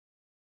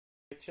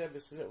picture,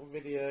 but it's a little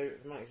video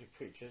of Magic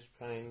Creatures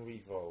playing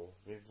Revolve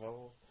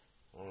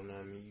on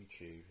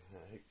YouTube.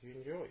 I hope you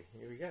enjoy.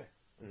 Here we go.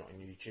 Not on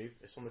YouTube,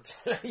 it's on the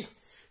telly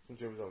from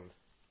Jolls, Holland.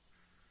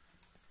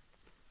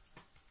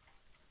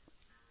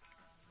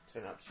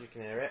 Turn it up so you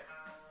can hear it.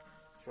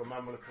 Your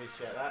mum will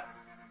appreciate that.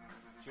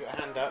 She's got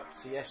a hand up,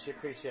 so yes, she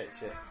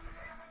appreciates it.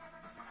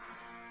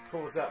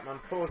 Pause up,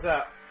 mum, pause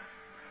up.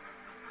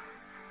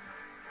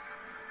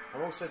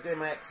 I'm also doing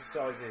my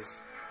exercises.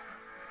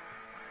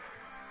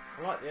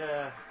 I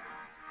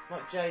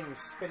like James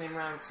spinning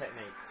round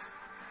techniques.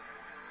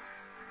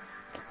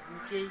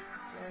 Kiki,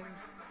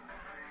 James.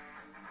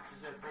 This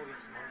is her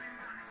boy's mum.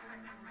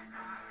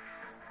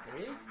 Are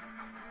you?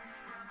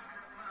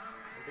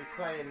 We'll be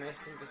playing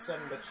this in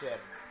December,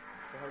 Chip.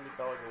 The Holy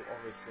Bible,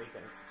 obviously.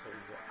 Don't need to tell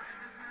you that.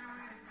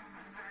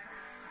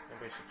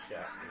 Maybe we should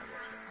chat when I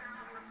watch it.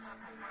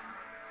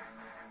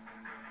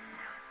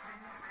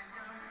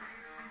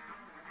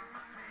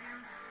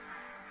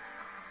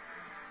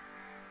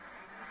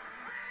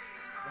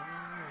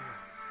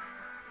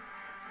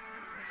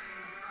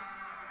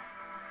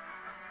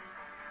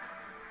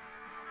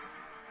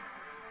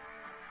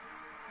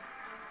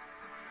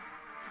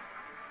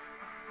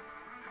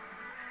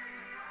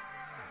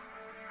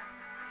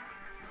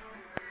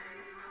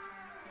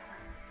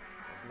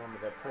 Mum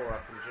with her paw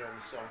up enjoying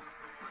the song.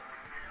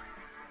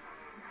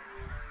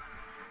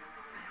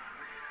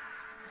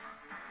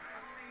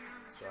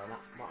 So I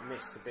might have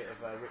missed a bit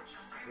of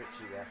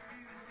Richie there.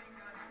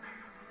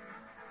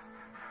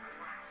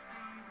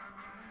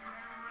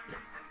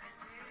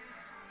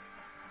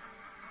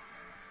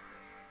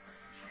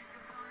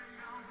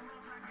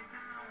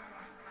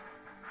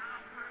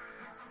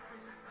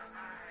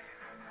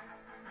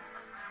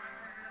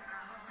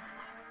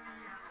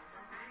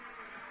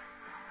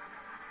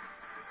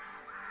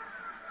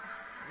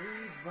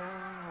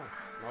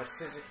 Nice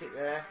scissor kick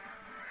there.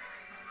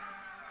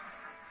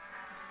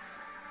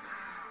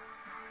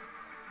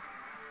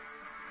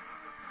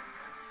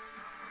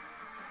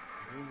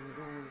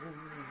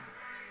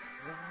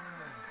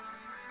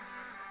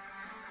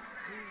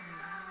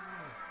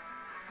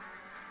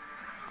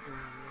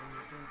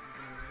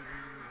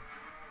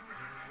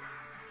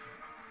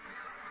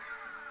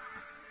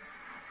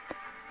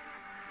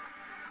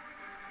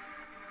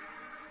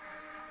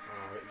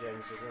 Alright,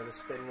 James does another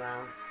spin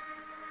round.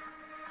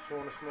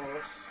 Shauna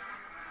Smallus.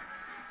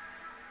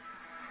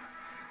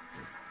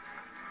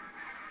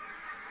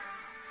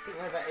 I think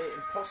where that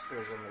imposter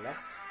is on the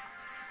left.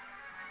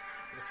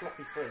 The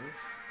floppy fringe.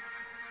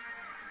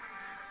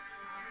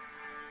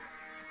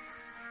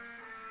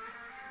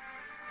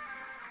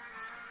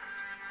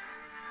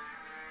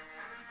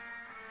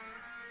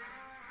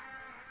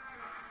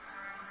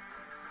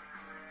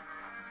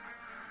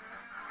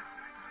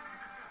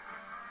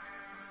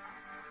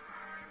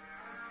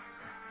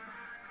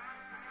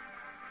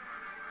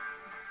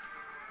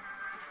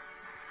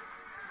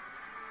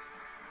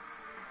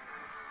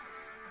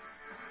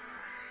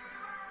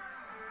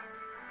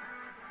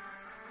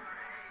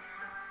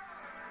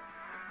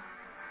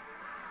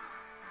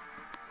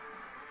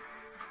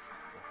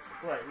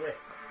 Great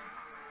riff.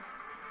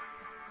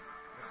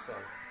 Let's see.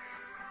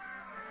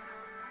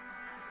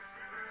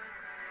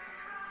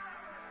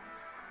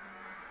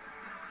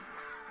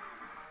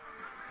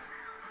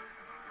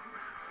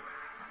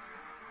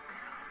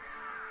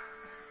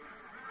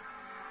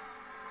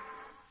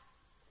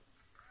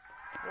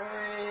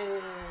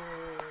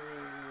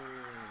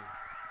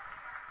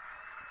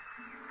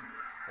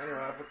 Anyway,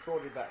 I've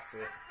recorded that for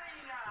you.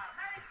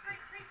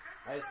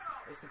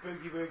 It's the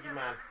Boogie Woogie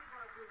Man.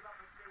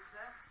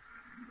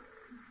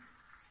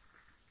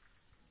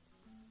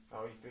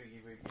 Oh, he's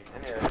Boogie Woogie.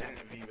 Anyway, I had an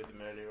interview with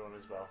him earlier on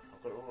as well.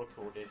 I've got it all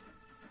recorded.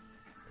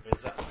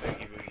 There's that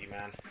Boogie Woogie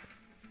Man.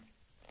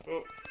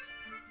 Oh.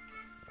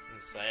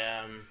 And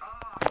say,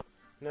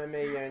 no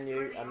me and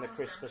you and the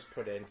Christmas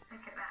pudding.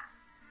 Look at that.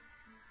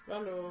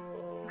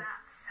 Hello.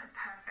 That's a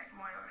perfect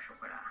mojo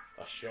chocolate.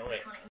 I'll show it.